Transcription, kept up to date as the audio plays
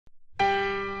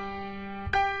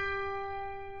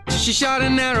She shot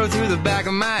an arrow through the back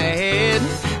of my head.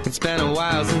 It's been a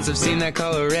while since I've seen that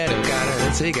color red. I've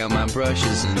gotta take out my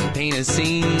brushes and paint a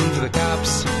scene for the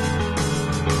cops.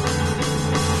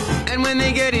 And when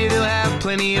they get here, they'll have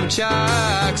plenty of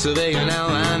chalk, so they can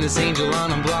outline this angel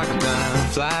on a block. I'm gonna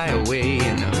fly away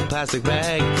in a plastic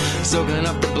bag, soaking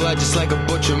up the blood just like a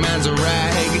butcher man's a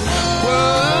rag.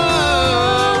 Whoa.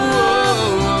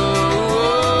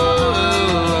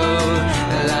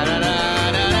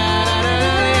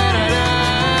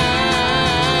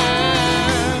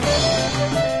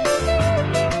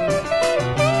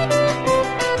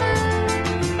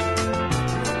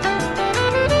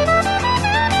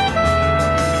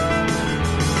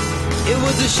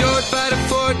 A short fight, a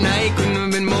fortnight, couldn't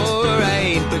have been more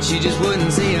right, but she just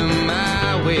wouldn't see him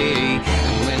my way.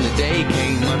 And when the day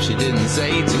came up, she didn't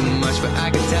say too much, but I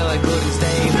could tell I couldn't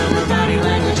stay from her body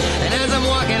language. And as I'm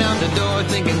walking out the door,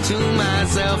 thinking to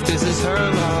myself, this is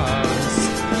her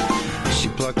loss, she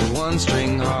plucked a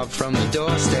one-string harp from the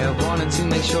doorstep, wanted to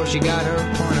make sure she got her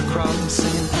point across,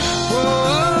 singing,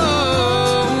 whoa.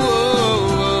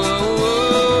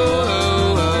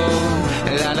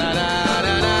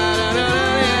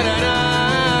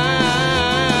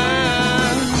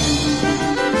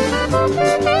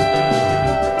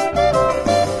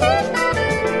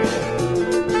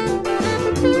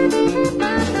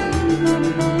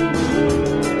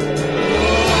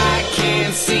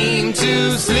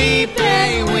 To sleep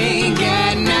a wink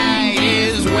at night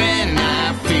is when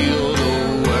I feel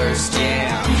the worst,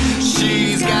 yeah.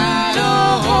 She's got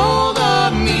a hold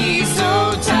of me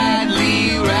so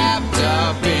tightly wrapped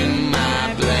up in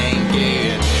my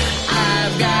blanket.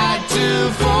 I've got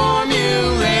to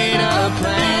formulate a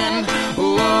plan.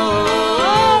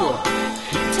 Whoa,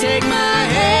 take my hand.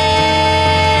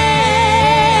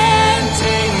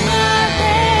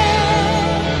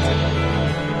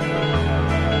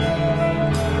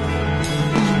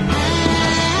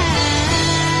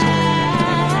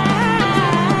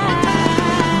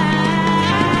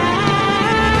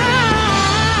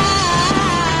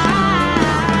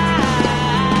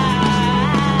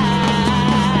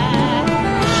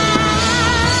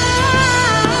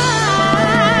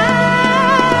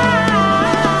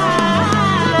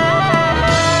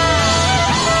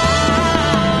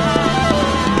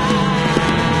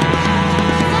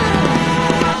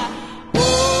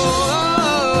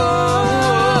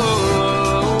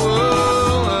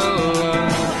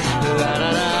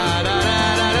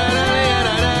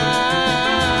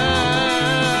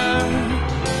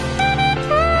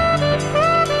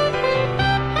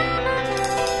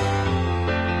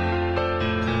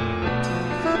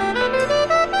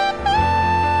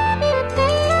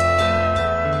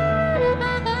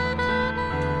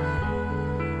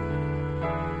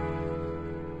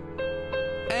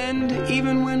 And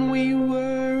even when we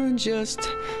were just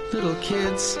little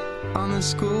kids on the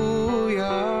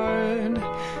schoolyard,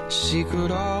 she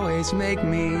could always make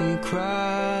me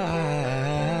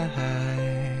cry.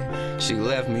 She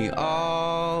left me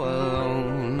all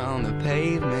alone on the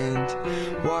pavement,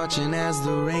 watching as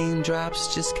the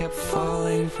raindrops just kept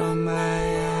falling from my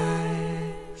eyes.